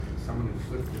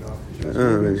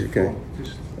Okay.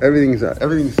 Everything's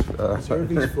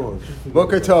full.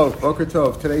 Boker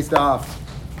Tov. Today's daf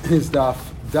is daf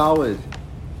Daled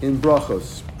in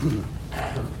Brachos.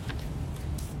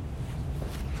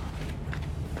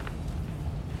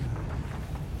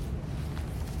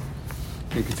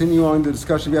 We continue on the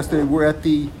discussion of yesterday. We're at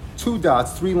the 2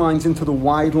 dots, 3 lines into the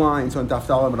wide lines on daf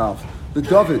Daled Amud Aleph. The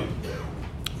David.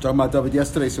 Talking about David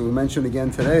yesterday, so we mentioned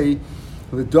again today.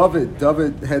 The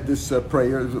David had this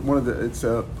prayer. It's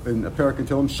in a parak in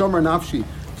Tehillim. Shomer nafshi,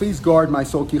 please guard my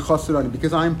soul, ki chasirani,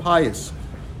 because I'm pious.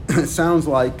 It sounds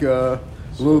like a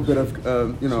little bit of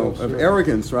of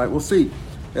arrogance, right? We'll see.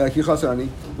 Ki chasirani.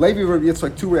 Levi Rabbi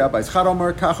Yitzchak, 2 rabbis. Chad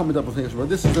Omer kacham medabel.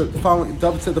 This is the following.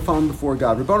 David said the following before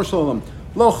God. Ribono Shalom,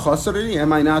 lo chasirani.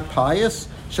 Am I not pious?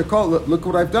 Shakol, look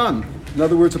what I've done. In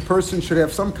other words, a person should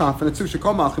have some confidence.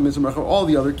 Shakol malchim izmach, all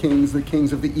the other kings, the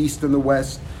kings of the east and the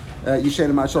west.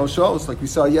 Yishen Machal Shos, like we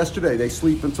saw yesterday, they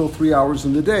sleep until 3 hours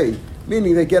in the day,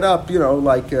 meaning they get up, 8,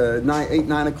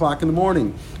 9 o'clock in the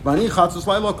morning. We had the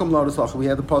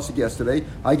pasuk yesterday.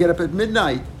 I get up at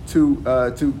midnight to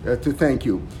thank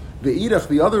you.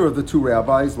 The other of the 2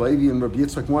 rabbis, Levi and Rabbi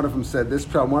Yitzchak, one of them said this.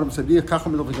 One of them said,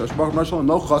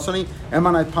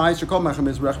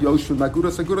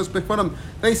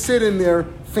 they sit in their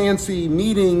fancy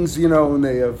meetings, and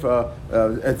they have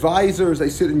advisors. They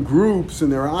sit in groups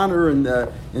in their honor and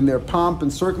in their pomp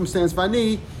and circumstance. I'm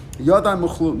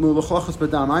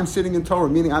sitting in Torah,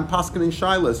 meaning I'm paskening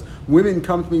shilas. Women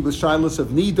come to me with shilas of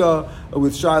nida,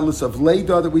 with shilas of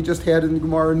leida that we just had in the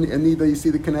Gemara and nida. You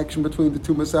see the connection between the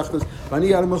 2 masechtas.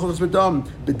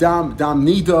 Dam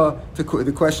nida.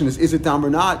 The question is it dam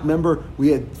or not? Remember, we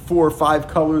had 4 or 5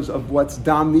 colors of what's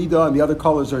dam nida, and the other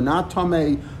colors are not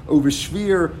tamei. Over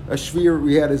shvir, a shvir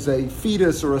we had as a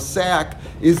fetus or a sack.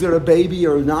 Is there a baby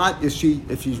or not? If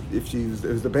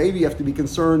the baby, you have to be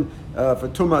concerned for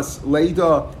tumas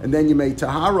leida, and then you make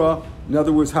tahara. In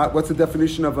other words, what's the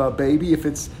definition of a baby? If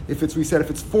it's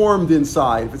formed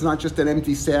inside, if it's not just an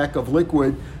empty sack of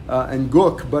liquid and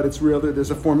guk, but it's really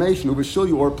there's a formation over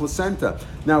shilya or placenta.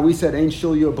 Now we said ain't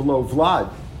shilya below vlad.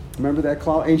 Remember that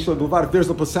klal? Ain't shilya below vlad. If there's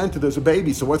a placenta, there's a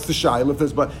baby. So what's the shayla?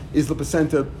 Is the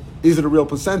placenta? Is it a real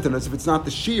placenta? And if it's not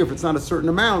the shear, if it's not a certain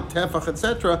amount, tefach,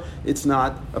 etc., it's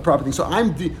not a proper thing. So I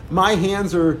get my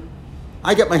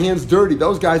hands dirty.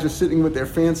 Those guys are sitting with their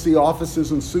fancy offices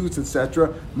and suits,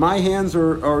 etc. My hands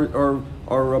are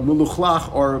muluchlach,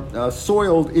 are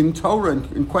soiled in Torah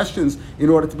and in questions in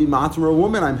order to be matzah a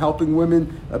woman. I'm helping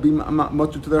women be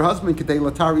matzah to their husband, ketei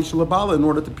latar isha labala, in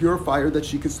order to purify her that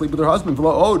she could sleep with her husband.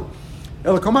 V'lo od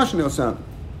el komash neosan.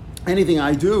 Anything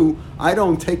I do, I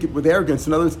don't take it with arrogance.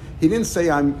 In other words, he didn't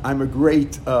say I'm a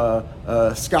great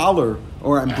scholar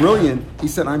or I'm brilliant. He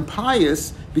said I'm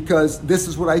pious because this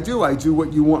is what I do. I do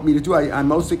what you want me to do. I'm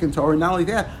Mosik in Torah. Not only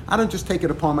that, I don't just take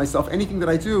it upon myself. Anything that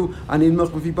I do, I need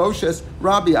milk Mephibosheth.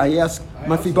 Rabbi, I ask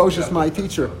Mephibosheth, my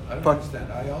teacher. I don't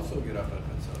understand. I also get up at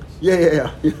Chatzos.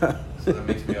 Yeah. So that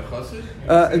makes me a chassid?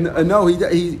 No,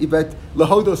 he but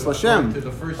lahodos Lashem. To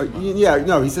the first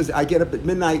he says I get up at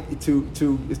midnight to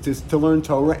learn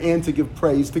Torah and to give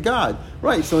praise to God.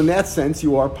 Right. So in that sense,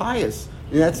 you are pious.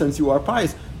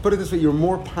 Put it this way: you're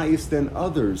more pious than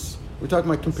others. We're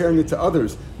talking about comparing it to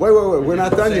others. Wait. We're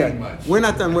not done yet. Much. We're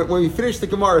not done. When we finish the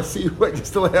Gemara, see what you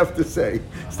still have to say.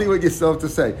 See what you still have to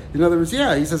say. In other words, he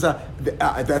says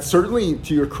that's certainly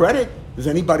to your credit. Does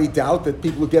anybody doubt that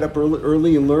people who get up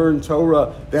early and learn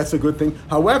Torah, that's a good thing?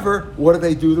 However, what do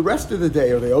they do the rest of the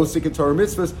day? Are they osik in Torah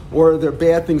mitzvahs, or are there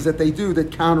bad things that they do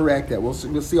that counteract that? We'll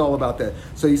see all about that.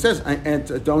 So he says,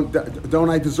 don't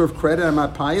I deserve credit? I'm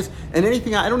not pious. And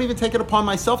anything, I don't even take it upon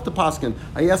myself to paskin.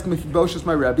 I ask Mephibosheth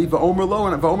my Rebbe, v'omer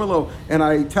lo, and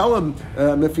I tell him,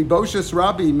 Mephibosheth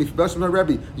my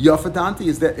Rebbe, Yafa Danti,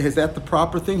 is that the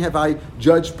proper thing? Have I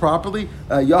judged properly?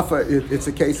 Yafa, it's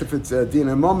a case if it's din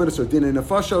and momentous or din in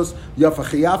nefashos, Yafa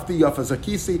Chiyafti, Yafa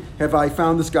Zakisi. Have I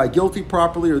found this guy guilty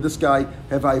properly, or this guy,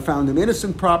 have I found him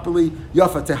innocent properly?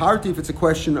 Yafa Teharti, if it's a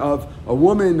question of a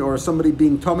woman or somebody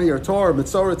being tummy or tor or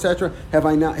mitzvah, etc. Have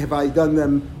I done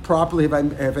them properly?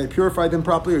 Have I purified them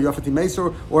properly? Or Yafa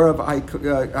Timesor, or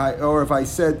have I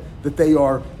said that they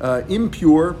are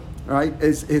impure? Right?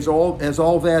 Have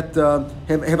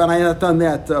I not done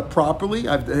that properly?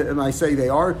 And I say they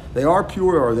are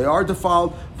pure or they are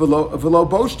defiled. Velo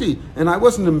boshti, and I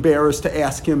wasn't embarrassed to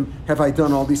ask him, have I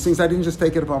done all these things? I didn't just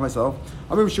take it upon myself.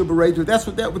 That was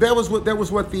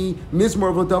what the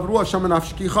mizmor of David was.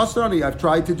 Shamanafshki chasrani. I've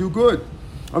tried to do good.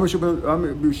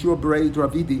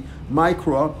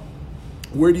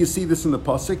 Where do you see this in the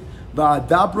pasuk?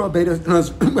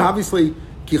 Obviously.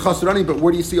 Ki chasrani, but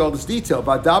where do you see all this detail?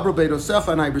 V'adabro beidosecha,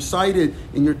 and I recited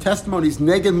in your testimonies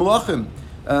neged malachim,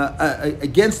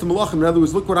 against the malachim. In other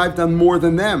words, look what I've done more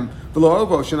than them. V'lo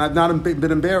ovosh, and I've not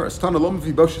been embarrassed. Tana lo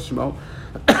Mephibosheth shmo.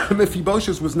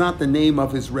 Mephibosheth was not the name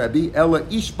of his Rebbe. Ella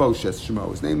Ishbosheth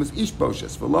shmo. His name was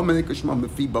Ishbosheth. V'lo menika shmo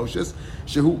Mephibosheth.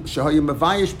 Shehayim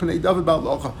mavayish pnei David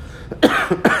ba'alocha.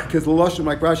 Because the lashon,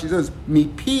 like Rashi says,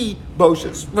 mipi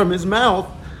Bosheth, from his mouth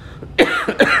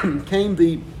came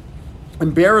the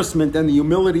embarrassment and the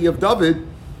humility of David,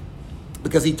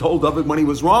 because he told David when he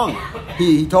was wrong.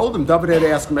 He told him, David had to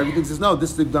ask him everything. He says, no,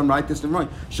 this they've done right, this they've done wrong.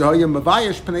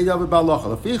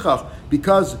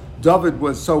 Because David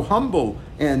was so humble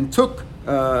and took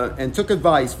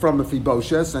advice from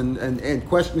Mephibosheth and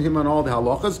questioned him on all the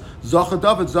halachas,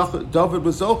 David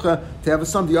was zocha to have a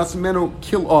son, the Yasimenu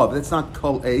Kilov. That's not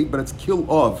Kol A, but it's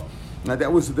Kilov.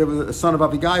 There was a son of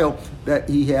Abigail that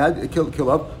he had,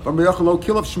 Kilov. From Kilov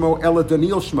Shmo, Ella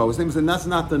Daniel Shmo. His name is, and that's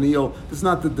not Daniel. This is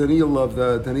not the Daniel of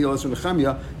the Daniel Ezra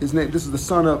Nehemiah. His name. This is the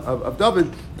son of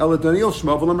David. Ella Daniel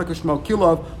Shmo. V'lamrika Shmo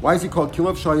Kilov. Why is he called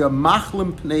Kilov? Shaya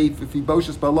Machlim Pnei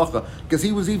Mephibosheth Balacha. Because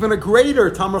he was even a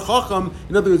greater Tamar Chacham.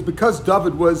 In other words, because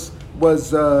David he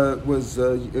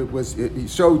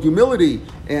showed humility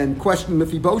and questioned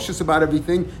Mephibosheth about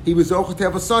everything. He was zocheh to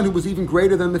have a son who was even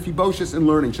greater than Mephibosheth in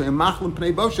learning.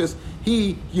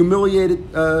 He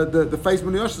humiliated the face of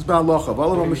Mephibosheth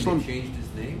ba'alocha. He changed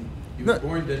his name. He was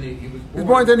born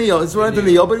Daniel. He was born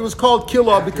Daniel, but he was called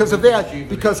Kilov because of that.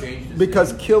 Because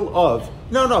Kilov.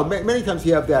 No. Many times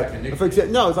you have that. For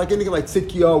example, no, it's like anything like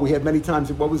Tzidkiyahu. We had many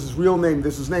times. What was his real name?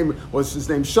 His name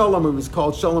Shalom. It was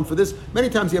called Shalom for this. Many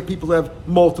times you have people who have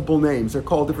multiple names. They're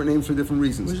called different names for different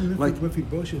reasons.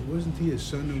 Mephibosheth, wasn't he his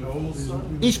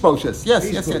son? Ishbosheth. Yes.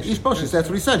 Ishbosheth. That's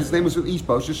what he said. His name was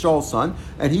Ishbosheth, Shaul's son,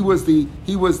 and he was the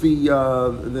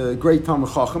great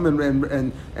Talmid Chacham,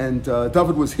 and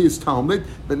David was his Talmud.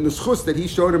 But in the schus that he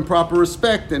showed him proper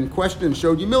respect and questioned and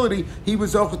showed humility, he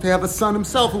was able to have a son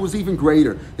himself who was even greater.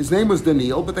 His name was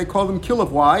Daniel, but they called him Kilov.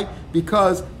 Why?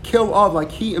 Because Kilov, like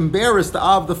he embarrassed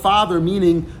the father,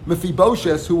 meaning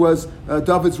Mephibosheth, who was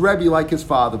David's Rebbe, like his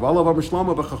father.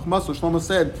 Shlomo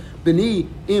said, Beni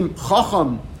im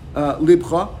chacham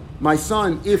libcha, my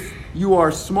son, if you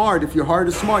are smart, if your heart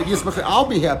is smart, I'll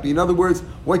be happy. In other words,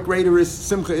 what greater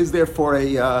simcha is there for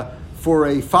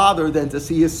a father than to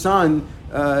see his son?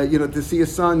 To see a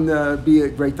son be a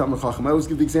great Talmid Chacham. I always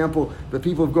give the example that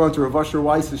people have gone to Rav Asher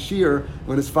Weiss's shir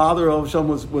when his father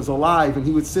was alive, and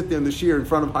he would sit there in the shir in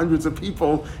front of hundreds of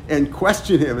people and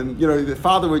question him, and the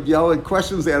father would yell and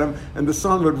questions at him, and the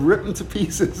son would rip him to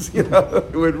pieces.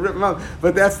 Would rip him out.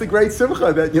 But that's the great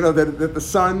simcha that that the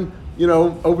son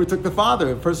overtook the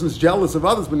father. A person is jealous of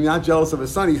others, but he's not jealous of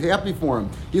his son. He's happy for him.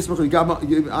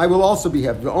 I will also be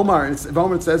happy. Omar, and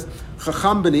it says,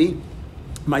 Chacham b'ni,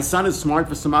 my son is smart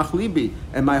for samach libi,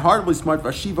 and my heart was smart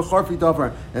for shiva charfi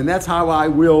davar, and that's how I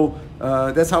will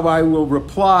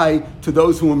reply to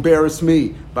those who embarrass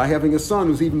me by having a son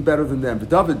who's even better than them. But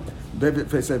David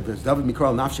said,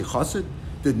 Mikral nafshi chassid.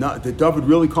 Did David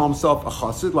really call himself a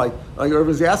chassid? Like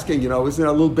everyone's asking, isn't it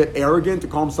a little bit arrogant to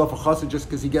call himself a chassid just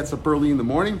because he gets up early in the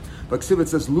morning? But Ksivit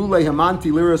says, Lulei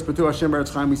hamanti liras b'tu Hashem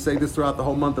eretz chaim. We say this throughout the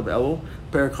whole month of Elul,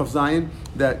 Perek Chav Zayin,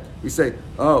 that we say,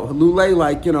 Lulei,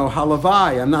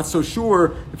 halavai. I'm not so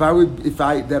sure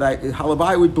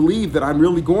halavai would believe that I'm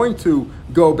really going to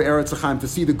go be'eretz chaim to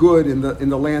see the good in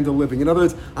the land of living. In other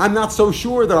words, I'm not so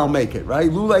sure that I'll make it.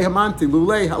 Right? Lulei hamanti,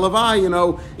 Lulei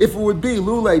halavai. If it would be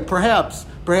Lulei, perhaps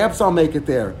I'll make it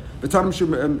there. There's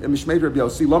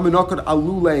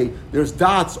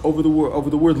dots over the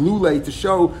word lule to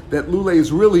show that lule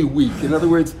is really weak. In other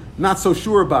words, not so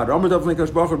sure about it. I know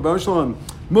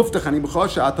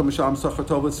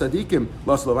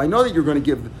that you're going to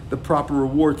give the proper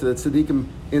reward to the tzaddikim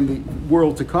in the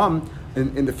world to come,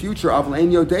 in the future.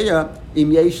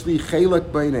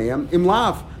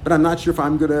 But I'm not sure if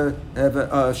I'm going to have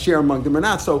a share among them or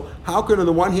not. So how could, on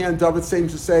the one hand, David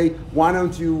seems to say, why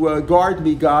don't you guard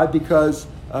me, God, because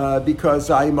I'm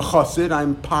a chassid,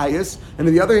 I'm pious. And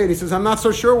on the other hand, he says, I'm not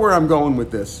so sure where I'm going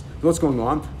with this. What's going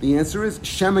on? The answer is,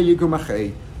 Shema Yigum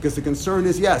Achei. Because the concern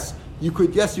is, yes, you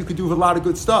could do a lot of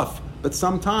good stuff. But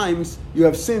sometimes you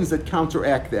have sins that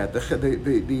counteract that.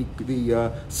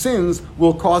 The sins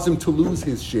will cause him to lose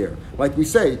his share. Like we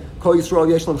say, Kol Yisrael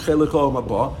yesh lam chelik olam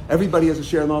haba. Everybody has a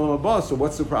share in olam haba. So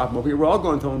what's the problem? Over here, we're all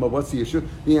going to olam haba. What's the issue?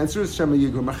 The answer is Shema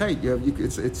Yigum Machet.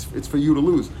 It's for you to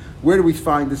lose. Where do we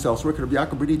find this elsewhere? Hashem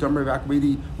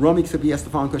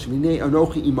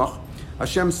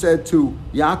said to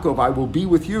Yaakov, I will be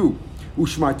with you.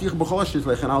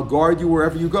 and I'll guard you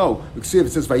wherever you go. It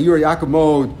says, Vayira Yaakov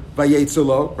mod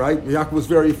vayetzelo, right? Yaakov was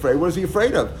very afraid. What is he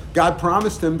afraid of? God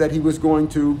promised him that he was going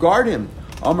to guard him.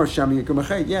 Amar Shami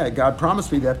Yikamachet. Yeah, God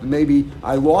promised me that, but maybe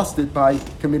I lost it by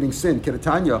committing sin.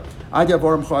 Kiratanya. Ad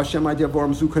Yavorim Cha Hashem, Ad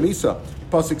Yavorim Zu Kanisa.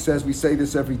 Pasuk says we say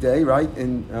this every day, right?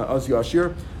 In Az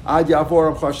Yashir. Ad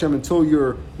Yavorim Cha Hashem, until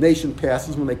your nation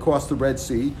passes, when they cross the Red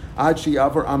Sea. Ad Shi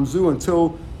Yavar Amzu,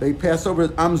 until they pass over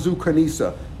Amzu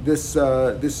Kanisa. This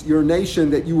your nation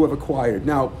that you have acquired.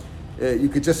 Now, you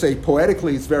could just say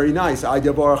poetically, it's very nice. Ad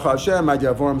Yavor Hashem, Ad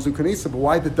Yavor Amzu Kanisa. But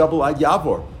why the double Ad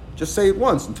Yavor? Just say it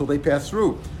once until they pass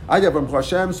through. Ad Yavor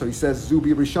Hashem. So he says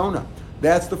Zubi Rishona.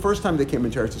 That's the first time they came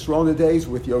into Eretz Yisrael in the days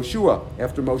with Yoshua.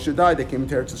 After Moshe died, they came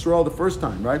into Eretz Yisrael the first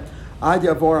time, right? Ad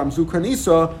Yavor Amzu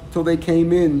Kanisa, till they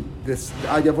came in. This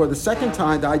Ad Yavor the second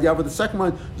time, the Ad Yavor the second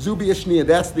one, Zubi Yishniya.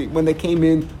 That's when they came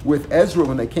in with Ezra,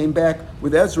 when they came back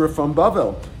with Ezra from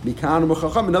Bavel. Mikan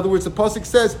Mechacham. In other words, the pasuk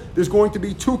says there's going to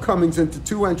be two comings into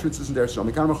two entrances in Eretz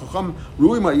Yisrael. Mikan Mechacham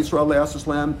Ruima Yisrael Le'as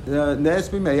Islam Nes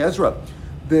Bimei Ezra.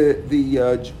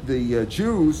 The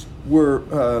Jews were.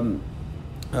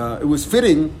 It was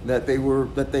fitting that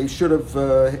they should have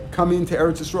come into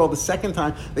Eretz Yisrael the second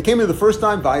time. They came in the first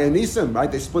time via Nisim,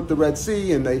 right? They split the Red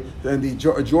Sea and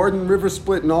the Jordan River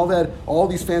split and all that. All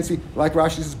these fancy, like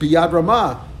Rashi says, biyad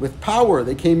ramah, with power.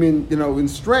 They came in, in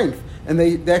strength, and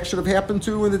that should have happened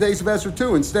too in the days of Ezra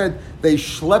too. Instead, they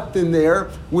schlepped in there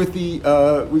with the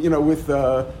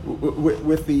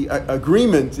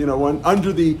agreement,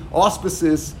 under the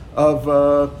auspices of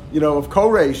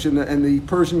Koresh and the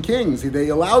Persian kings. They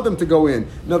allowed them to go in.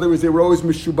 In other words, they were always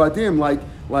mishubadim, like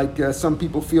some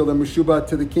people feel they're mishubat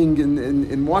to the king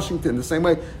in Washington. The same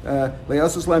way,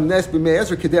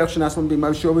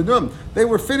 they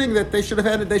were fitting that they should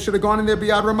have gone in there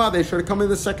biyad ramah. They should have come in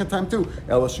the second time too.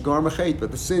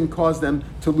 But the sin caused them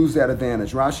to lose that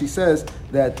advantage. Rashi says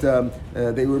that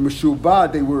they were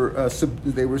mishubat, they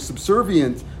were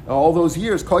subservient all those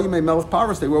years. Kol Yimei Melech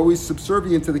Paras, they were always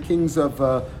subservient to the kings of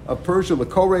Persia,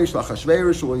 Koresh,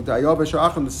 Achashverosh, Daryavesh,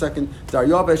 Acham, the second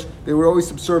Daryavesh. They were always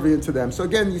subservient to them. So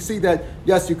again, you see that,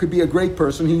 yes, you could be a great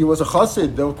person. He was a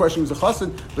chassid. The question was a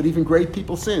chassid, but even great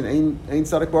people sin. Ein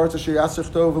tzadik b'aretz asher yasech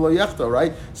tov v'lo yechto,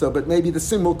 right? So, but maybe the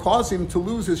sin will cause him to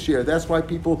lose his share. That's why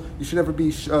you should never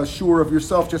be sure of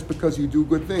yourself just because you do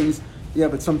good things. Yeah,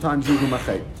 but sometimes you do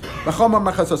machay.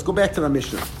 Let's go back to the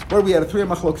Mishnah. Where we had a 3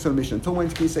 machlokas in the Mishnah. Until when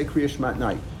can you say Kriya Shema at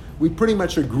night? We pretty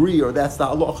much agree, or that's the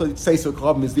halacha. Seisuk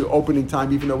Chavim is the opening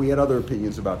time, even though we had other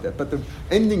opinions about that. But the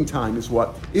ending time is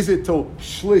what? Is it till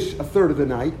shlish, a third of the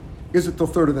night? Is it till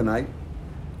third of the night?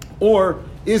 Or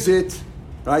is it,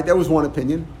 right? That was one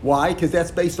opinion. Why? Because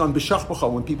that's based on b'shach b'cha,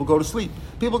 when people go to sleep.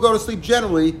 People go to sleep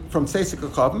generally from Seisuk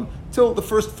Chavim till the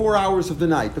first 4 hours of the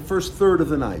night, the first third of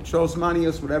the night. Shos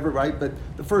Manias, whatever, right? But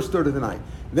the first third of the night.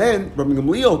 Then, Rabbi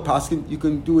Gamliel Paskin, you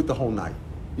can do it the whole night.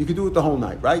 You can do it the whole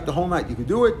night, right? The whole night you can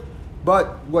do it.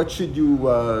 But what should you?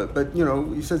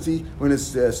 He says when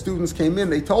his students came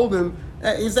in, they told him,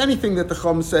 "Is anything that the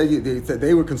Chum said?"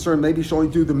 They were concerned. Maybe you should only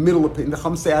do the middle of the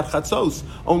Chum said chatzos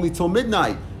only till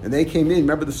midnight. And they came in.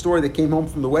 Remember the story? They came home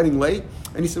from the wedding late,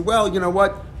 and he said, "Well, you know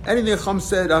what? Anything Chum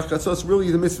said chatzos really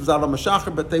the mitzvah is out of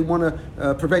Mashachar, but they want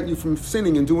to prevent you from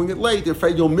sinning and doing it late. They're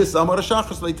afraid you'll miss Amar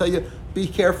Shachar, so they tell you be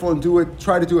careful and do it.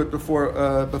 Try to do it before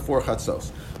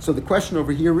chatzos." So the question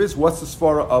over here is, what's the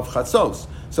svara of chatzos?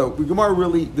 So the Gemara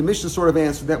the Mishnah sort of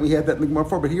answered that. We had that in the Gemara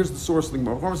before, but here's the source of the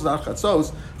Gemara. What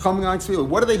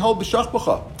do they hold b'shach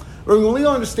b'cha? Rabbi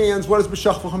Gamliel understands what does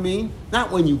b'shach b'cha mean?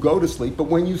 Not when you go to sleep, but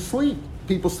when you sleep.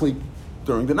 People sleep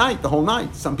during the night, the whole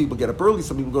night. Some people get up early,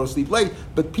 some people go to sleep late,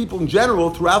 but people in general,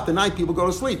 throughout the night, people go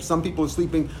to sleep. Some people are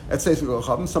sleeping at Seisuk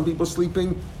Chavim, some people are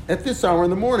sleeping at this hour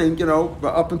in the morning,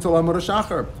 up until Amar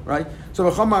Shachar, right? So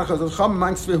if they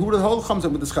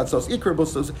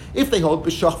hold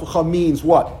b'shach b'cha means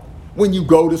what? When you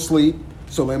go to sleep.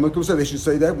 So Lamachim said they should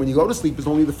say that when you go to sleep is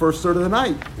only the first third of the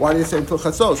night. Why do they say until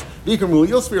chatzos?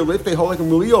 If they hold like a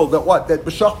muliyol, that what? That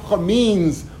b'shach b'cha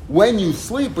means when you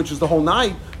sleep, which is the whole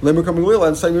night. Lemukam Mulil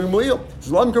and saying Mulil.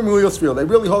 So Lemukam Mulil's real. They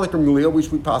really hold like a Mulil, which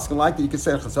we paskin like that you can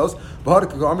say chatzos.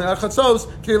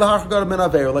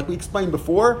 Like we explained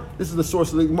before, this is the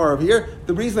source of the Gemara over here.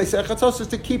 The reason they say chatzos is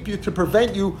to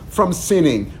prevent you from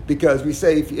sinning, because we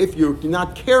say if you're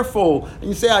not careful and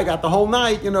you say I got the whole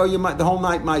night, the whole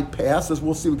night might pass, as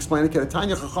we'll see. We explain it. Chacham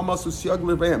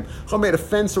made a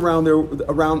fence around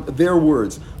their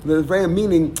words. The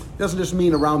meaning doesn't just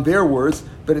mean around their words,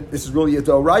 but this is really a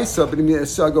doraisa, but it means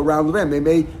siyag around them. They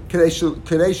may kadei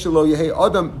shelo yehei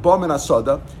adam bom and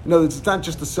asada. In other words, it's not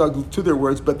just a siyag to their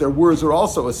words, but their words are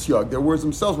also a siyag. Their words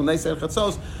themselves, when they say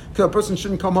chatzos, because a person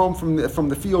shouldn't come home from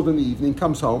the field in the evening.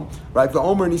 Comes home, right? The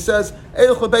Omer, and he says,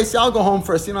 I'll go home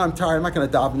first. I'm tired. I'm not going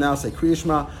to daven now. Say Kriya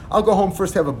Shema. I'll go home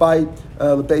first. Have a bite.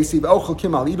 Lebesi. Ochel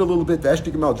kim. I'll eat a little bit.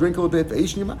 V'eshtikim. I'll drink a little bit.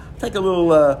 V'ishnim. Take a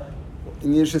little.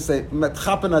 And you should say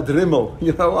metchapen adrimel.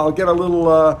 I'll get a little.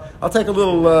 I'll take a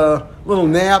little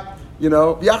nap. Then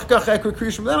I'll say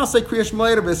Kriya Shema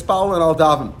later. V'espal and I'll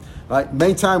daven. Right?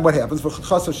 Main time, what happens?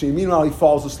 Meanwhile, he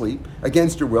falls asleep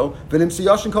against your will. Then he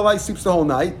sleeps the whole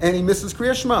night and he misses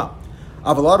Kriya Shema.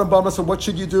 So what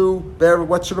should you do?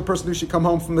 What should a person do? She come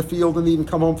home from the field and even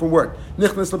come home from work.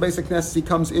 Nichnas lebasic knesses, he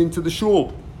comes into the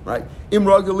shul. Right?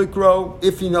 Imrag likro,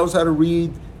 if he knows how to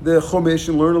read the Chumash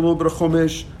and learn a little bit of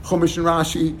Chumash and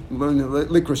Rashi, learn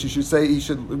Likros, you should say, he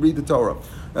should read the Torah.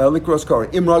 Likros Korah.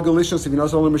 Imrag Elishos, if he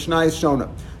knows all the Mishnah, is Shona.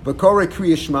 But Korah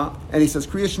Kriya Shema, and he says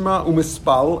Kriya Shema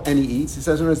umispal, and he eats. He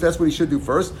says that's what he should do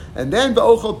first. And then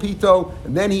Ba'ochel Pito,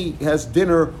 and then he has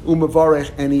dinner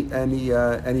umavarech, and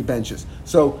he benches.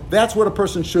 So that's what a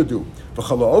person should do.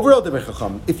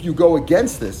 If you go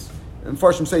against this, and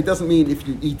Farshim say it doesn't mean if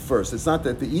you eat first. It's not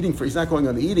that the eating first. He's not going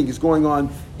on the eating. He's going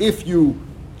on if you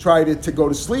try to go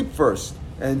to sleep first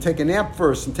and take a nap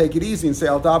first and take it easy and say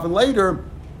I'll daven later.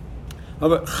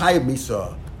 Chayiv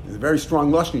Misa is a very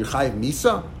strong lashon. You're Chayiv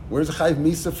Misa. Where's the Chayiv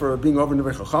Misa for being over in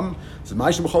the Chacham? So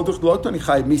Ma'ashem b'chol duch lo tani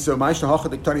Chayiv Misa. Ma'ashem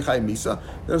hachad tani Chayiv Misa.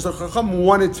 There's a Chacham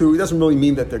wanted to. It doesn't really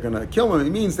mean that they're going to kill him. It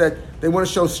means that they want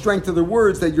to show strength to their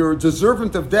words that you're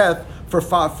deserving of death for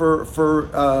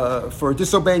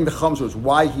disobeying the Chacham. So it's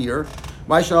why here.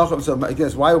 So I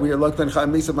guess why are we here? Why on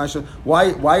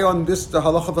this the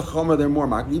halacha of the Chacham are there more?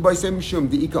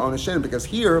 Because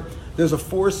here there's a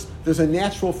force, there's a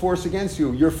natural force against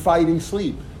you. You're fighting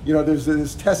sleep.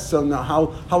 There's tests on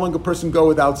how long a person go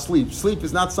without sleep. Sleep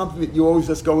is not something that you always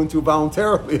just go into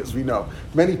voluntarily, as we know.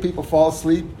 Many people fall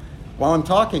asleep while I'm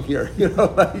talking here.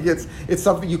 It's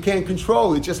something you can't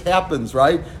control. It just happens,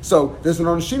 right? So there's an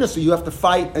onashina, so you have to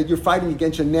fight, and you're fighting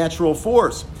against your natural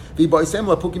force. In the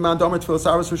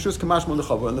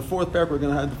fourth paragraph, we're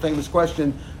going to have the famous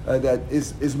question that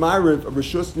is Ma'ariv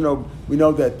Rishus. We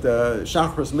know that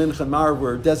Shachris, Mincha, and Ma'ariv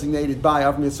were designated by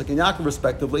Avram, Yitzchak, and Yaakov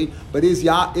respectively. But is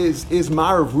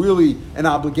Ma'ariv really an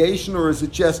obligation, or is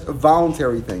it just a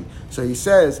voluntary thing? So he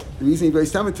says the reason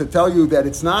he's telling me to tell you that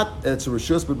it's a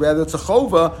Rishus, but rather it's a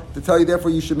Chova, to tell you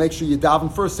therefore you should make sure you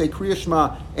daven first, say Kriya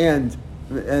Shema and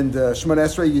Shemona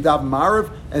Esrei, you daven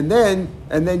Ma'ariv, and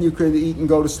then you can eat and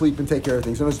go to sleep and take care of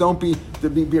things. So don't be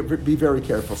very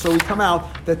careful. So we come out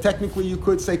that technically you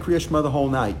could say Kriya Shema the whole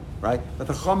night, right? But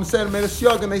the Chacham said made a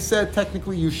siyag, and they said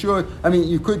technically you should.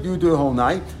 You could do the whole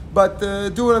night, but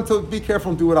do it until. Be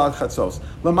careful and do it al chatzos.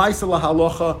 L'maisa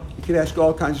lahalocha. You can ask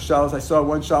all kinds of shalos. I saw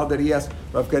one shal that he asked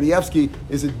Rav Kanievsky: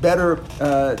 is it better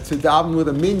to daven with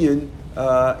a minyan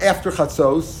after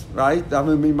Chatzos, right?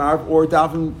 Daven Mimar, or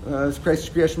daven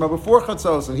Kriya Shema before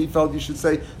Chatzos, and he felt you should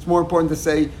say it's more important to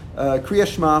say Kriya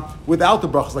Shema without the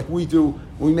brachas, like we do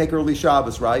when we make early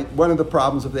Shabbos, right? One of the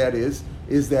problems of that is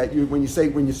that when you say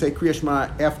Kriya Shema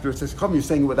after it says Chum, you're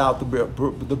saying without the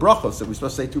brachos. So we're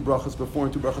supposed to say two brachos before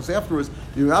and two brachos afterwards.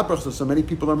 You're without brachos. So many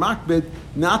people are makbid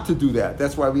not to do that.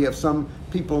 That's why we have some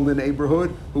people in the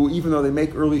neighborhood who, even though they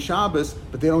make early Shabbos,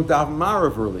 but they don't daven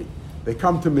Ma'ariv early. They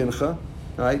come to Mincha,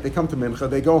 right? They come to Mincha.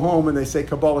 They go home and they say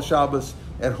Kabbalah Shabbos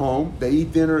at home. They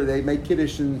eat dinner. They make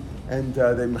Kiddush and they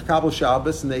Makabel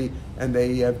Shabbos, and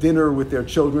they have dinner with their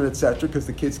children, etc. Because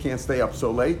the kids can't stay up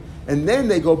so late. And then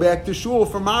they go back to shul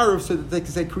for Ma'ariv so that they can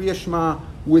say Kriya Shema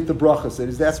with the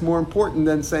brachas. That's more important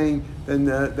than saying and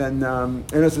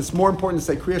it's more important to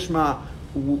say Kriya Shema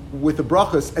with the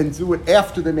brachas and do it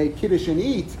after they make Kiddush and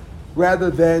eat,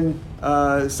 rather than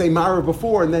say Ma'ariv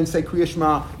before and then say Kriya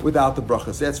Shema without the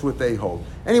brachas. That's what they hold.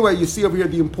 Anyway, you see over here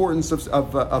the importance of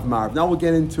Ma'ariv. Now we'll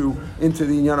get into the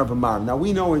inyan of a Ma'ariv. Now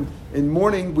we know in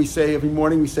morning every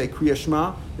morning we say Kriya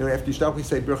Shema. After you stop we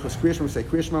say brachas Kriya Shema, we say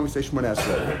Kriya Shema, we say Shemona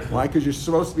Esrei. Why? Because you're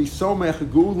supposed to be somech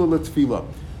geula l'tefillah.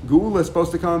 Geula is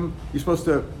supposed to come. You're supposed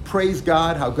to praise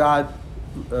God, how God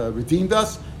redeemed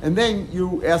us, and then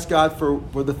you ask God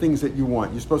for the things that you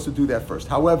want. You're supposed to do that first.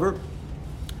 However,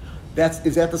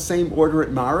 is that the same order at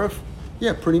Ma'ariv?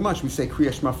 Yeah, pretty much. We say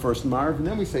Kriya Shema first in Ma'ariv, and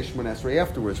then we say Shemona Esrei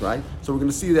afterwards, right? So we're going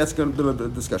to see that's going to be the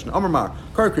discussion. Amar Mar,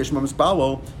 Kar Kriya Shema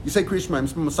Mispalo. You say Kriya Shema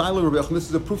Mispalo Rabbi Yochanan. This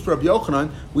is a proof to Rabbi Yochanan.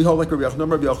 We hold like Rabbi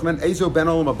Yochanan. Rabbi Yochanan, Ezo ben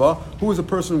Olam Haba, who is a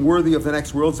person worthy of the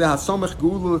next world? Zeh Hasomech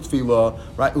Gula L'Tfilah,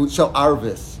 right? Who shall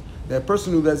Arvis. That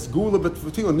person who has Gula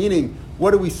B'Tfilah, meaning, what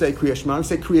do we say Kriya Shema? We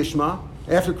say Kriya Shema.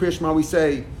 After Kriya Shema, we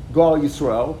say Gal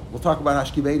Yisrael. We'll talk about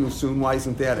Hashkivenu soon. Why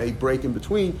isn't that a break in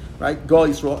between, right? Gal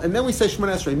Yisrael. And then we say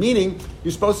Shemon Esrei, meaning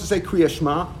you're supposed to say Kriya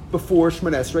Shema before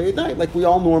Shemon Esrei at night, like we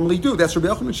all normally do. That's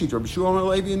Rabbi Yochanan Shita. Rabbi Shmuel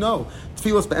Levi, no.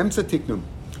 Tfilos be'emtza tiknum.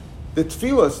 The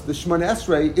Tfilos, the Shemon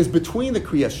Esrei, is between the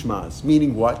Kriya Shmas,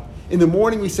 meaning what? In the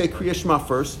morning we say Kriya Shema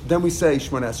first, then we say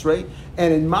Shemon Esrei.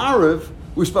 And in Ma'ariv,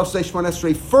 we're supposed to say Shemon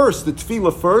Esrei first, the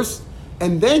Tfilah first,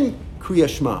 and then Kriya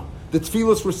Shema. The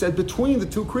Tfilos were said between the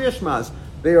two Kriya Shmas.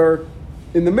 They are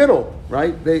in the middle,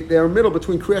 right? They are middle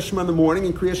between Kriya Shema in the morning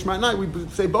and Kriya Shema at night. We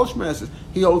say both Shemon Esrei.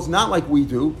 He holds not like we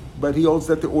do, but he holds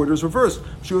that the order is reversed.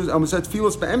 Between the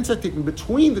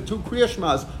two Kriya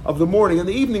Shmas of the morning and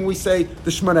the evening, we say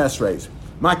the Shemon Esreis.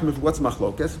 What's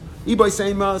machlokas?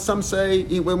 Some say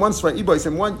one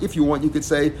svara. One, if you want, you could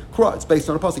say kra. It's based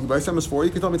on a pasuk. Iboisem is for. You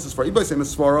could tell me it's a svara. Iboisem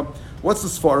is svara. What's the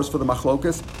svaras for the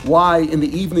machlokas? Why in the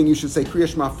evening you should say Kriya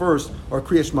Shema first or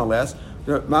Kriya Shema last?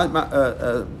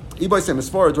 Iboisem is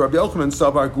svara. Rabbi Yochanan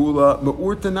savar gula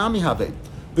me'urta nami have.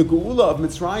 The Geula of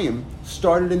Mitzrayim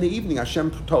started in the evening.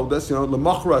 Hashem told us,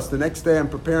 L'machras, the next day I'm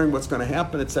preparing what's going to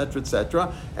happen, etc.,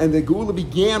 etc. And the Geula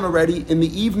began already in the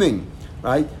evening,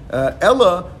 right?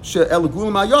 Ella Geula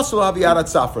ma'yosel aviyadat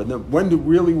safra. When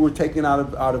really were taken out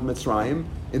of Mitzrayim?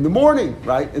 In the morning,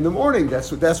 right? In the morning.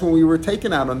 That's when we were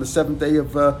taken out on the seventh day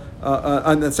of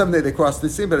on the seventh day they crossed the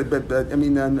sea. But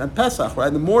on Pesach, right?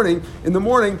 In the morning,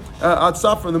 ad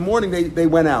Safra. In the morning they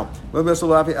went out. That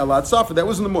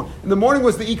was in the morning. In the morning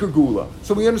was the Iker Gula.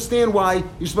 So we understand why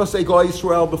you're supposed to say Gal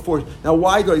Yisrael before. Now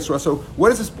why Gal Yisrael? So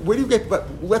what is this? Where do you get? But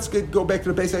go back to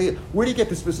the base idea. Where do you get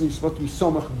this business? You're supposed to be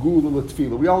so much Gula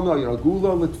L'Tfila. We all know,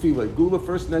 Gula L'Tfila. Gula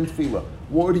first and then Tfila.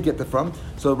 Where do you get that from?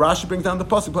 So Rashi brings down the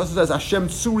pasuk. The pasuk says, "Hashem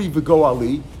Tsuri v'Go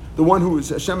Ali." The one who is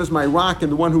Hashem is my rock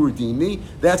and the one who redeemed me.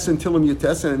 That's in Tilim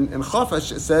Yutes, and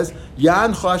Chafash it says,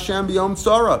 "Yan Hashem b'Yom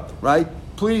Tzara." Right?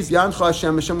 Please, Yan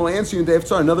Hashem. Hashem will answer you in the day of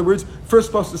Tzara. In other words, first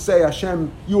supposed to say,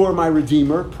 "Hashem, you are my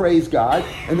redeemer." Praise God,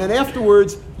 and then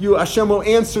afterwards, Hashem will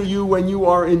answer you when you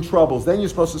are in troubles. Then you're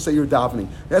supposed to say you're davening.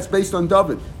 That's based on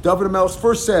David. David HaMelech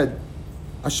first said,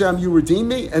 "Hashem, you redeem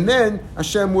me," and then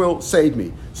Hashem will save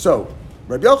me. So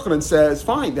Rabbi Yochanan says,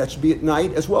 fine, that should be at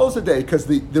night as well as the day, because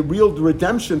the real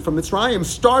redemption from Mitzrayim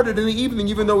started in the evening,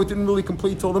 even though it didn't really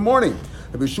complete till the morning.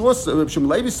 Rabbi Shimon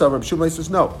Levi says,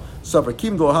 no. Since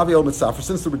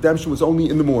the redemption was only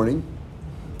in the morning,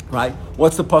 right?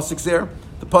 What's the pasuk there?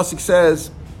 The pasuk says,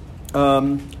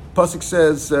 where's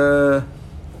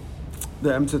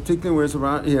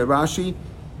Rashi?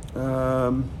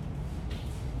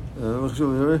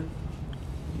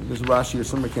 There's Rashi or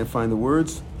somebody can't find the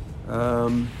words.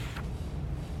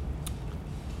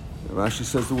 Rashi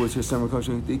says the words here.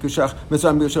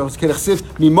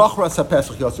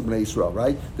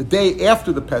 Right? The day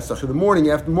after the Pesach, in the morning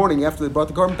after they brought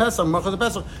the korban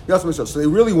Pesach, so they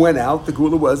really went out. The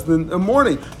Gula was in the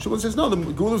morning. Shmuel says no, the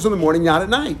Gula was in the morning, not at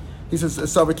night. He says,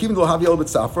 that's not a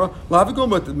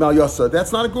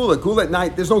Gula. Gula at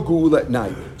night, there's no Gula at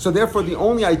night. So therefore, the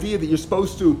only idea that you're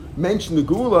supposed to mention the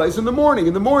Gula is in the morning.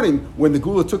 In the morning, when the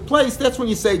Gula took place, that's when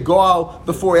you say Goal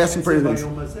before asking for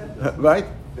anything. Right?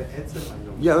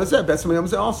 Yeah, that's it. Betzim Hayom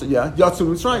Hazeh also. Yeah, Yatsu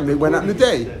Mitzrayim. They went out in the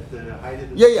day.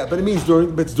 Yeah, but it means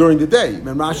it's during the day. And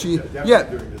Rashi,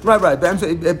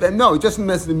 right. But no, it doesn't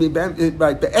necessarily mean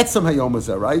right. Be'etzem Hayom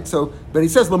Hazeh, right? So, but he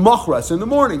says L'mochras in the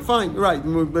morning. Fine, right?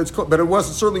 But it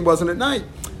certainly wasn't at night.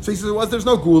 So he says, there's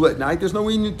no Gula at night. There's no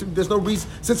reason.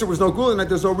 Since there was no Gula at night,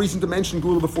 there's no reason to mention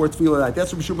Gula before Tefillah at night.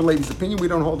 That's Rabbi Shimon Levi's opinion. We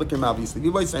don't hold the Kim, obviously.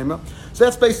 So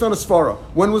that's based on a Sfara.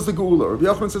 When was the Gula? Rabbi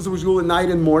Yochanan says there was Gula at night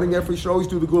and morning. Therefore, you should always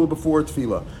do the Gula before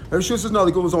Tefillah. Rabbi Shimon says no,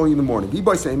 the Gula was only in the morning. Say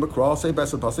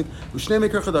Besa Pasik.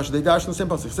 They dash in the same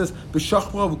pasuk. It says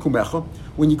b'shachva v'kumecha,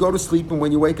 when you go to sleep and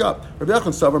when you wake up. Rabbi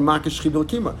Yochanan savar makish chivil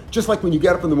kima. Just like when you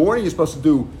get up in the morning, you're supposed to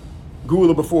do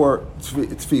Gula before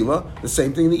Tefillah, the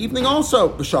same thing in the evening also.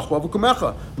 B'shachva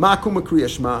v'kumecha. Ma kuma kriya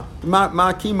shema.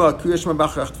 Ma kima kriya shema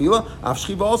b'achrach Tefillah. Av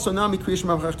shchiva also nami kriya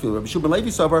shema b'achrach Tefillah. Rabbi Shimon Levi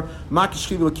savar makish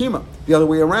chivil kima. The other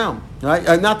way around.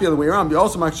 Right? Not the other way around, but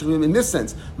also in this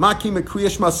sense. Ma kima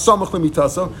kriya shema samach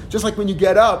lemitaso. Just like when you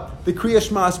get up, the kriya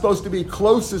shema is supposed to be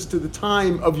closest to the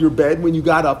time of your bed when you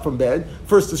got up from bed.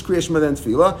 First is kriya shema, then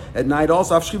Tefillah. At night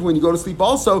also, av shchiva, when you go to sleep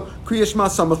also, kriya shema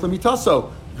samach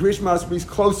lemitaso. Kriya Shema is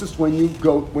closest when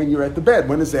you're at the bed.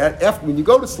 When is that? When you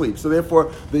go to sleep. So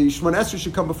therefore, the Shemon Esrei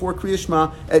should come before Kriya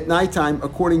Shema at nighttime,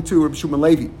 according to Rabbi Shimon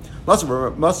Levi.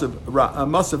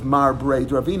 Masav Mar Brei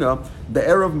Dravina,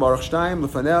 Be'erev Marach Shtayim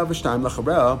Lefanev Shtayim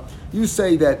Lacharel. You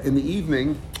say that in the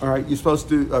evening, all right, you're supposed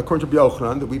to, according to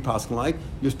Yochanan, that we paskin like,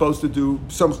 you're supposed to do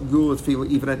some Gula Tefillah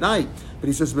even at night. But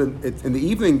he says, in the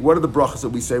evening, what are the brachas that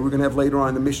we say? We're going to have later on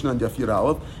in the Mishnah on Daf Yud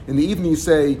Aleph. In the evening, you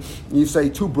say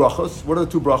two brachas. What are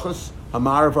the two brachas?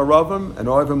 Hamar Varavim and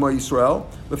Oivim Yisrael.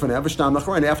 Lefanev Shtayim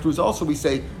Lacharel. And afterwards, also we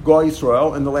say Go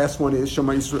Yisrael, and the last one is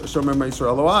Shema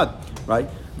Yisrael Oad. Right?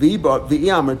 But you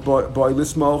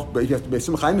have to be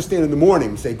simcha. I understand in the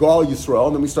morning we say Gal Yisrael,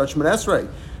 and then we start Shemon Esrei.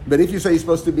 But if you say you're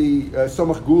supposed to be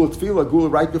Samach Gula Tefillah, Gula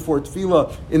right before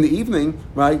Tefillah in the evening,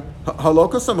 right?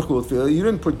 Haloka Samach Gula Tefillah, you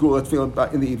didn't put Gula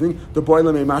Tefillah in the evening. The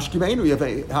boiler may Mashkivenu, you have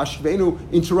a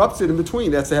Hashkivenu interrupts it in between.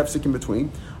 That's a hefsek in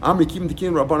between. Amri Kivim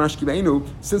Tekin Rabban Hashkivenu,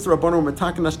 since the Rabban were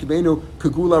Matakan Hashkivenu,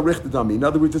 Kagula Richtadami. In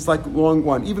other words, it's like long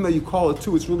one. Even though you call it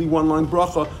two, it's really one line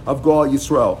bracha of Gal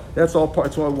Yisrael. That's all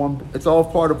part. It's all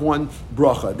part of one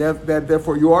bracha.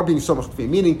 Therefore, you are being Samach Tefillah,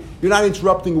 meaning you're not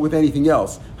interrupting it with anything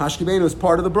else. Hashkivenu is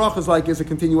part of the bracha, is a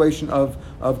continuation of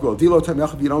Gol. Dilo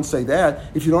Tamyach, if you don't say that,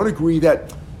 if you don't agree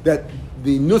that the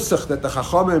nusach, that the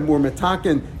Chachamim or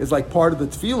Metakin is like part of the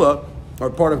Tefillah, or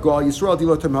part of Gal Yisrael,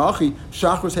 Dilo Tamyachi,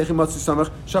 Shachris Hechim Matzi Samach,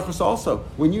 Shachris also.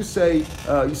 When you say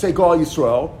Gal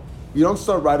Yisrael, you don't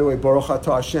start right away Baruch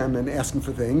Atah Hashem and asking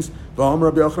for things. We start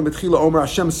with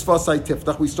Hashem Sfatai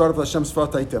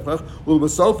Tifach,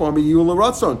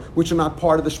 which are not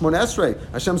part of the Shmon Esrei.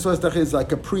 Hashem Sfatai is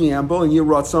like a preamble, and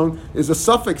Yiratzon is a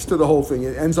suffix to the whole thing.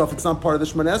 It ends off, it's not part of the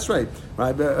Shmon Esrei,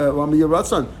 right?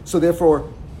 So therefore,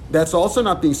 that's also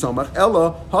not being somach.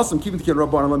 Ella hasam keeping the kid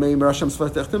Rabban Alameim Hashem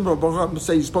Sfatechtim. Rabban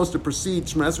say you're supposed to proceed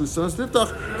Shemon Esrei with Sons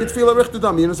Tiftach. Tefillah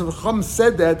Richtadam. You know, so if Chacham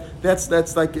said that, that's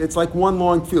like it's like one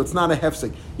long field. It's not a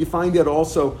hefsek. You find that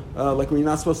also like when you're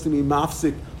not supposed to be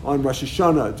mafsik on Rosh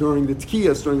Hashanah during the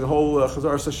Tkiyas, during the whole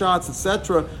Chazar Sashatz,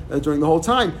 etc., during the whole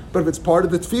time. But if it's part of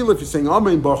the tefillah, if you're saying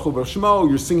Amen Baruch Hu Shmo,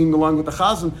 you're singing along with the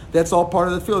Chazan, that's all part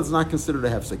of the tefillah. It's not considered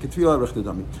a hefsek. Tefillah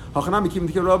Richtadami. Hachanami Kim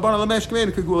Tikir Rabban Lamesh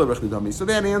Kmein Kagula Richtadami. So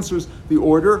that answers the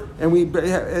order, and we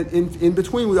in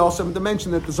between we also have to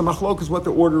mention that the Zamachlok is what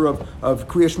the order of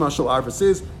Kriyash Mashal Arvis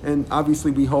is, and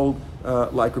obviously we hold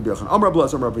like Rabbi Yochanan. Amar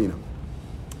Blaz, Amar Rabbeinu.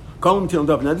 Now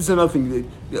this is another thing.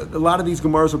 A lot of these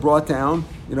Gemaras are brought down,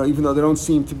 even though they don't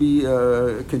seem to be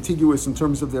contiguous in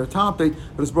terms of their topic,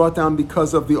 but it's brought down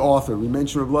because of the author. We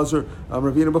mentioned Rav Lazar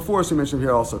Ravina before, so we mentioned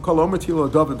here also. Kol Omer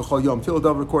Tilo David B'chol Yom. Tilo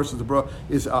David, of course, is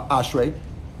Ashrei.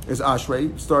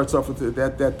 Ashrei starts off with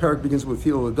that parak begins with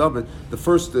Tilo David. The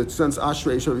first sense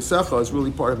Ashrei Shavisecha is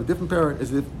really part of a different parak,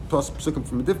 is a psukim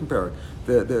from a different parak.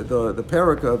 The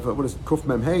parak of what is Kuf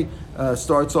Mem Hey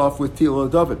starts off with Tilo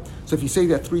David. So if you say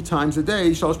that 3 times a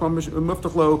day, Shalosh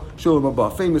Muftach Lo Shulam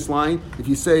Haba. Famous line. If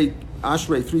you say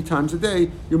Ashrei 3 times a day,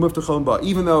 you're Muftach Lo Haba.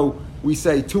 Even though we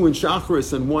say 2 in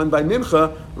Shacharis and 1 by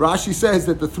Mincha, Rashi says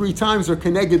that the 3 times are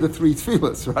Keneged the 3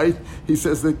 tefillas, right? He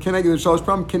says that Keneged the Shalosh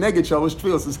Pram, Keneged Shalosh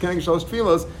tefillas. It's Keneged Shalosh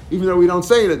tefillas, even though we don't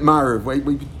say it at Mariv.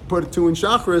 We put it 2 in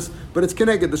Shacharis, but it's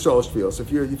Keneged the Shalosh tefillas.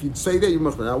 If you say that, you're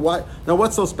Muftach. Now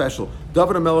what's so special?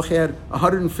 David HaMelech had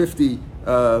 150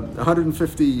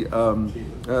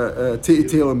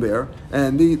 Tehillim there,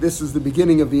 and this is the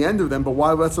beginning of the end of them. But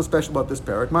what's so special about this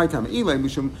parak? My time,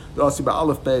 Mishum Dasiba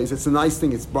Aleph Beis. It's a nice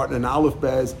thing. It's brought in an Aleph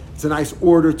Beis. It's a nice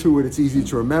order to it. It's easy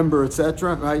to remember,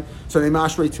 etc. Right? So they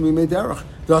Ashrei Timi Mederach.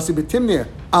 Dasiba Timnei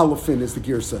Alephin is the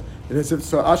girsa. And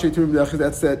so Ashrei Timi Mederach.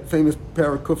 That's that famous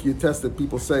parak Kufya test that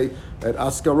people say at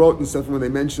Askarot and stuff when they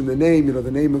mention the name.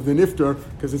 The name of the niftar,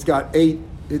 because it's got 8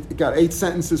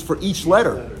 sentences for each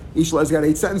letter. Each letter's got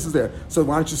 8 sentences there. So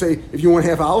why don't you say, if you want to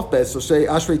have Aleph Beis, so say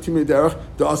Ashrei Timnei Derech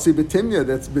Da'asi B'Timnei.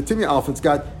 That's B'Timnei Aleph.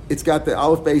 It's got the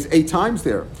Aleph Beis 8 times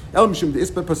there. El Mishum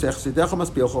De'isbet Pasech Sedecha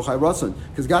Maspil Chochai Ratzon.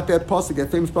 Because got that pasuk, that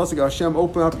famous pasuk, Hashem,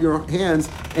 open up your hands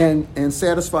and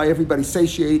satisfy everybody,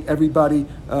 satiate everybody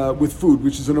with food,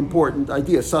 which is an important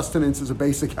idea. Sustenance is a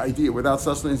basic idea. Without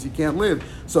sustenance, you can't live.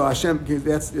 So Hashem,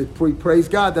 we praise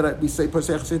God that we say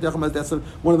Pasech Sedecha. That's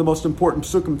one of the most important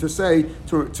psukim to say.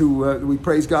 We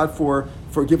praise God for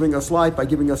giving us life by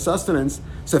giving us sustenance.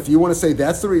 So if you want to say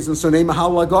that's the reason, so name a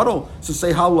Halal Gadol. So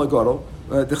say Halal Gadol.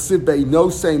 D'chsiv bei no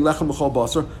saying lechem b'chol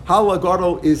basar. Halal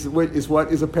Gadol is a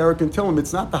parak in Tillim.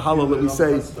 It's not the halal that we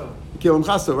say Kilam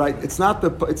Chasto, right? It's not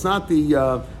the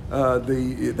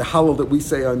halal that we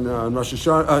say on Rosh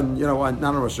Hashanah,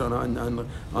 not on Rosh Hashanah,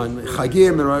 on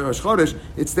Chagim and Rosh Chodesh.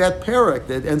 It's that parak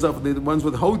that ends up with the ones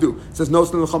with Hodu. It says no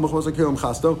snu l'cham b'chol kilam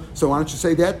chasto. So why don't you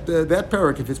say that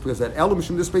parak if it's because that elam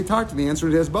mishum dispay tartan? The answer,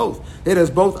 it has both. It has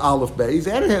both aleph beis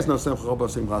and it has no snu l'cham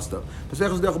b'chol chasto.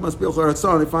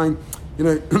 I find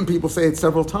people say it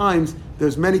several times.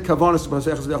 There's many kavanas to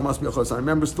Maseches Eidecha Masbiel Chosar. I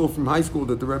remember still from high school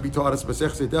that the Rebbe taught us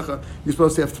Maseches Eidecha. You're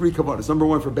supposed to have 3 kavanas. Number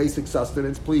 1 for basic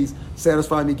sustenance. Please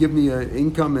satisfy me, give me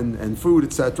income and food,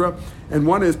 etc. And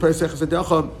one is Maseches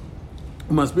Eidecha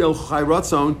Masbiel Chai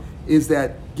Ratzon, is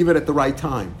that give it at the right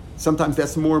time. Sometimes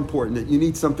that's more important, that you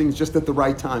need something just at the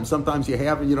right time. Sometimes you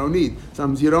have and you don't need.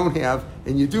 Sometimes you don't have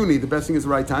and you do need. The best thing is the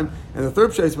right time. And the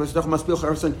third pshat is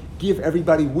give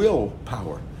everybody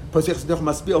willpower. Not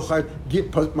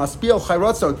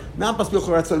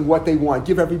what they want.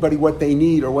 Give everybody what they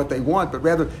need or what they want, but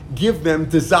rather give them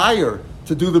desire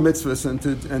to do the mitzvahs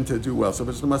and to do well. So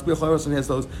the Masbiel Chai has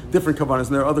those different kavanas,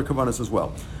 and there are other kavanas as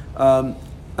well.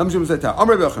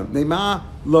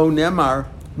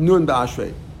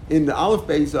 In the Aleph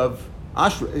Beis of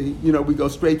Ashrei, we go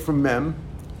straight from Mem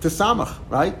to Samach,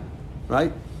 right?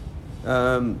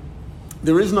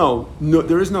 There is no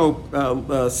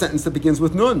sentence that begins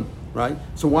with Nun, right?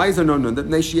 So why is there no Nun?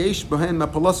 Because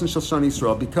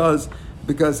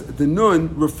the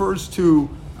Nun refers to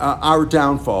our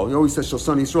downfall. You always say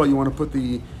Shulchan Yisrael. You want to put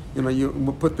the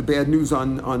put the bad news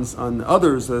on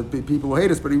others, the people who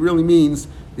hate us, but he really means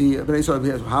the Bnei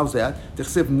Yisrael. How's that?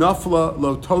 T'chsev nafla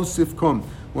lo tosif kum.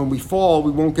 When we fall,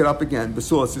 we won't get up again.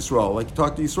 Basulas Yisrael. Like you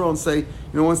talk to Yisrael and say,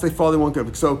 once they fall, they won't get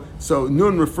up. So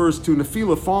Nun refers to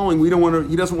Nefila falling. He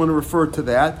doesn't want to refer to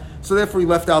that. So therefore, he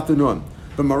left out the Nun.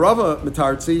 But Marava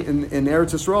Matarzi in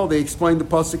Eretz Yisrael, they explained the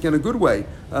pasuk in a good way.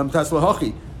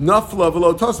 Taslahachi nafla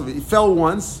v'lo tosif. He fell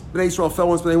once. Bnei Yisrael fell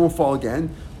once, but they won't fall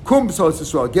again. Kum b'sos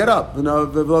Yisrael, get up. They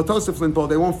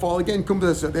won't fall again. Kum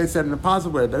b'sos, they said in a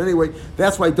positive way. But anyway,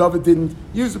 that's why David didn't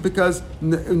use it, because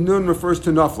Nun refers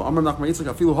to Nafla. Amar Nachman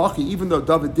Yitzchak Afilu Hachi. Even though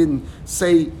David didn't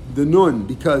say the Nun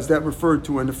because that referred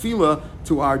to a Nefila,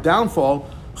 to our downfall,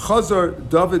 Chazar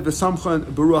David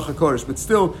v'samchan Baruch HaKodesh. But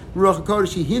still, Baruch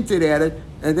HaKodesh, he hinted at it.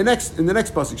 And in the next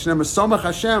pasuk, Shneimar Samach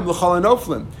Hashem l'chal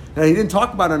hanoflim. And he didn't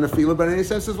talk about an nefila, but he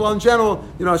says, well, in general,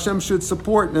 Hashem should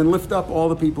support and lift up all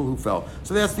the people who fell.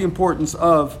 So that's the importance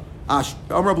of Ash.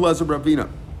 Amar B'lezer Ravina.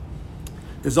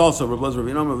 There's also B'lezer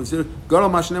Ravina. Gadol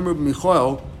Mashnemer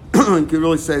Michoel. You could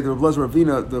really say the B'lezer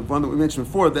Ravina, the one that we mentioned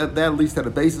before, that at least had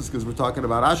a basis because we're talking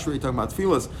about Ashrei, talking about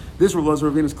Tfilas. This B'lezer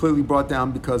Ravina is clearly brought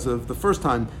down because of the first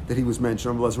time that he was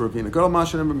mentioned on B'lezer Ravina. Gadol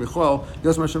Mashnemer Michoel.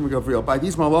 Yos Mashnemer Gavriel. By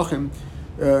these malachim.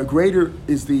 Greater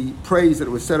is the praise that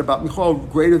it was said about Michal,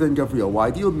 greater than Gavriel.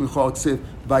 Why? Deal with Michal Ksiv,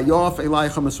 Vayof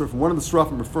Elaycha Masrufim. One of the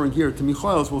Srafim referring here to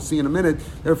Michal, as we'll see in a minute,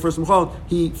 there first Michal,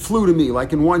 he flew to me,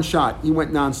 like in one shot, he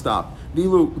went non-stop.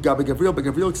 Vilu Gabi Gavriel, but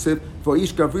Gavriel Ksiv,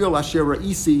 Voish Gavriel Asher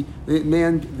Ra'isi, the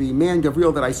man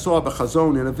Gavriel that I saw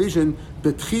B'chazon in a vision,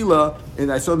 Betchila,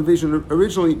 and I saw the vision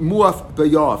originally, Muaf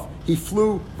Bayof. He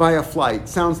flew via flight.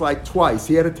 Sounds like twice.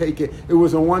 He had to take it. It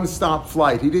was a one-stop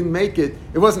flight. He didn't make it.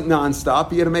 It wasn't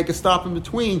non-stop. He had to make a stop in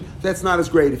between. That's not as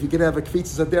great. If you could have a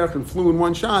kfitzas aderech and flew in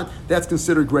one shot, that's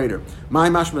considered greater. My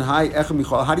mashman hai echem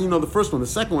michal. How do you know the first one? The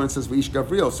second one, it says v'ish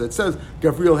Gavriel. So it says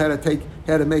Gavriel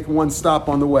had to make one stop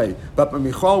on the way. But by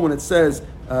Michal, when it says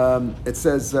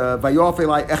Vayof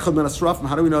Elai Echad Ben Asrafim.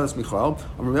 How do we know this, Michal?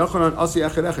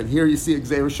 Here you see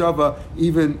Gzeir Shava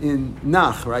even in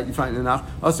Nach, right? You find it in Nach.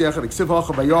 Asi Echad Ksiv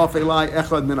Hacha Vayof Elai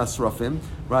Echad Ben Asrafim,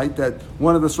 right? That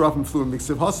one of the Srafim flew in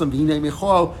Ksiv Hasam. V'hinei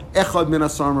Michal Echad Ben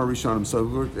Asarma Rishonim.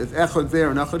 So it's Echad there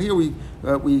and Echad here.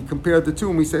 We compared the two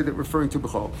and we say that referring to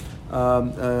Michal.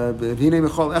 V'hinei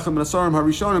Michal Echad Ben Asarma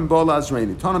Harishonim Bo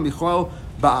Lazreini. Tana Michal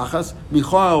Ba'achas.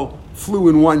 Michal flew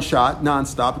in one shot,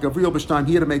 non-stop. Gavriel B'shtaim,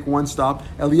 he had to make one stop.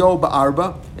 Elio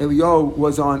Ba'arba. Elio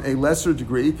was on a lesser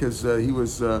degree because he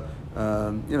was, he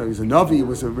was a Navi. He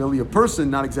was really a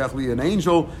person, not exactly an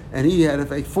angel. And he had to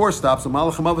make 4 stops. So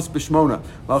Malach HaMavos B'Shmona.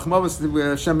 Malach HaMavos,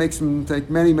 Hashem makes him take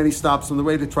many, many stops on the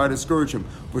way to try to discourage him.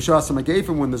 V'shasam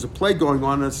Agefim, when there's a plague going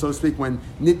on, so to speak, when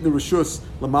Nitna Rishus,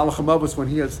 Malach HaMavos, when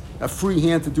he has a free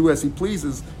hand to do as he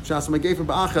pleases, V'shasam Agefim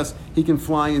Ba'achas, he can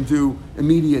fly and do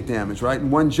immediate damage, right? In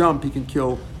one jump, he can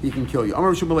kill you.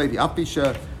 Amar Rishon B'Levi,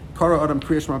 Apisha, Kara Adam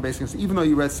Kriya Shema, basically, even though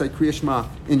you say Kriya Shema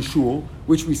in Shul,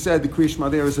 which we said the Kriya Shema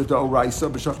there is a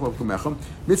Da'oraisa, B'shach Lav Kumechem,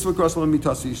 mitzvah Kras Lam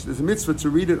Mitasi, there's a mitzvah to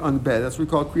read it on the bed. That's what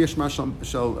we call Kriya Shema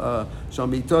Shal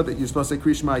Mita, that you're supposed to say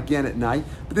Kriya Shema again at night.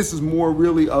 But this is more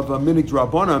really of a minig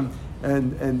Drabanan,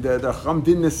 and the Chacham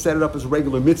didn't set it up as a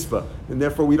regular mitzvah, and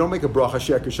therefore we don't make a bracha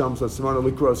sheker sham so simona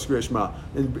likros kriya shema.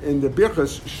 In the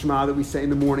birchas shema that we say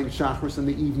in the morning, shachris in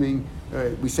the evening,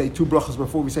 we say 2 brachas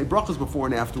before. We say brachas before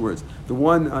and afterwards. The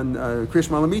one on kriya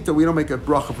shema lamita, we don't make a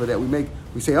bracha for that. We make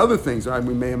We say other things. Right?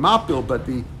 We may mapil, but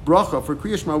the bracha for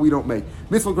Kriya Shema we don't make.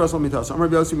 Mitzvah grasal mitas. Amar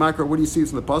Yossi Makar. What do you see?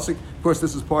 It's in the pasuk. Of course,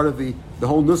 this is part of the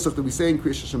whole nusach that we say in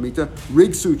Kriya Shemita.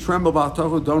 Rigsu tremble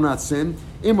b'atochu, do not sin.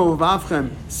 Imo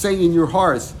v'avchem, say in your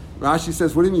hearts. Rashi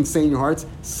says, what do you mean say in your hearts?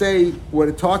 Say what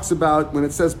it talks about when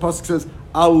it says, pasuk says,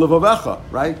 al levavecha,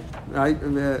 right? Right?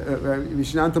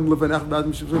 Vishnantam levanecha,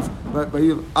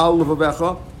 al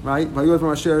levavecha, right? Al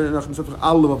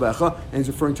levavecha, and he's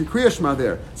referring to Kriya Shema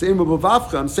there. So, imo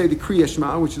v'avchem, say the Kriya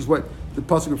Shema, which is what the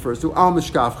pasuk refers to, al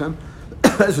mishkavchem,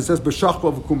 as it says,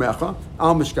 b'shachba v'kumecha,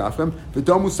 al mishkafem,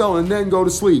 v'domu sela, and then go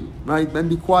to sleep, right? Then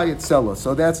be quiet, sela.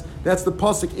 So that's the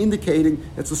pasuk indicating,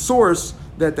 it's a source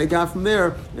that they got from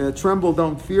there. Tremble,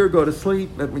 don't fear, go to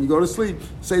sleep. That when you go to sleep,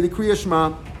 say the Kriya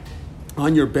Shema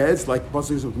on your beds, like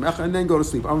pasuk is v'kumecha, and then go to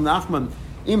sleep. Al Nachman,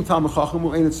 im talmid chacham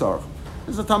u'ein tzarich.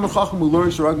 This is a talmid chacham who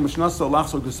learns shirag mishnasa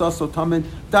lachso gesaso tamin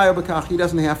daya b'kach. He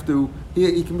doesn't have to.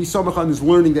 He can be so much on his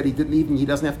learning that he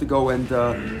doesn't have to go and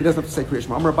he doesn't have to say Kriya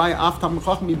Shema. Amar Abaye af talmid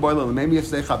chacham miboilel. Maybe you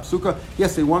say chapsuka.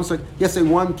 Yes, say one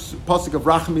pasuk of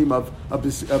rachamim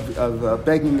of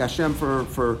begging Hashem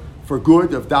for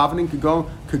good, of davening. Kagon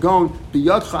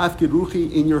biyadcha afkid ruchi.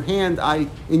 In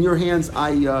your hands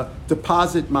I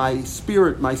deposit my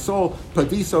spirit, my soul.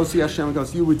 Padiso si Hashem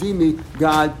goes. You redeem me,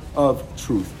 God of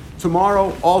truth.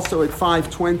 Tomorrow, also at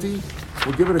 5:20,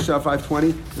 we'll give it a shot, 5:20.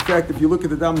 In fact, if you look at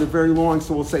the dam, they're very long,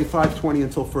 so we'll say 5:20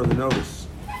 until further notice.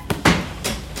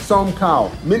 Som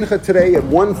Kal. Mincha today at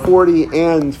 1:40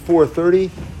 and 4:30.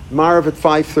 Marav at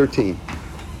 5:13.